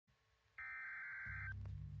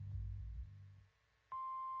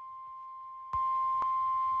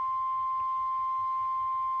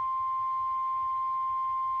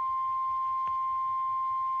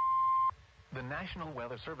The National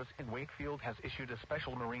Weather Service in Wakefield has issued a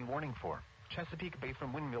special marine warning for Chesapeake Bay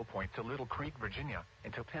from Windmill Point to Little Creek, Virginia,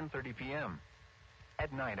 until 10:30 p.m.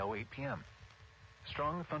 At 9:08 p.m.,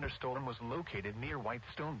 strong thunderstorm was located near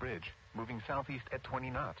Whitestone Bridge, moving southeast at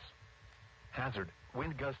 20 knots. Hazard,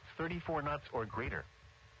 wind gusts 34 knots or greater.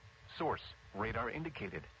 Source, radar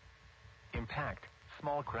indicated. Impact,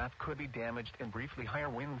 small craft could be damaged and briefly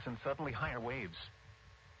higher winds and suddenly higher waves.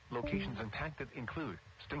 Locations impacted include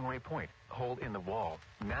Stingray Point, Hole in the Wall,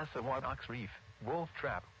 Nassawadox Reef, Wolf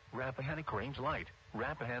Trap, Rappahannock Range Light,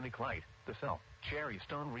 Rappahannock Light, The Cell, Cherry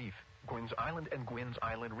Stone Reef, Gwynns Island and Gwynns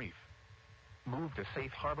Island Reef. Move to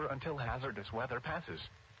safe harbor until hazardous weather passes.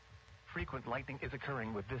 Frequent lightning is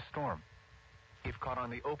occurring with this storm. If caught on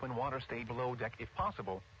the open water, stay below deck if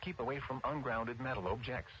possible. Keep away from ungrounded metal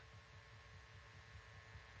objects.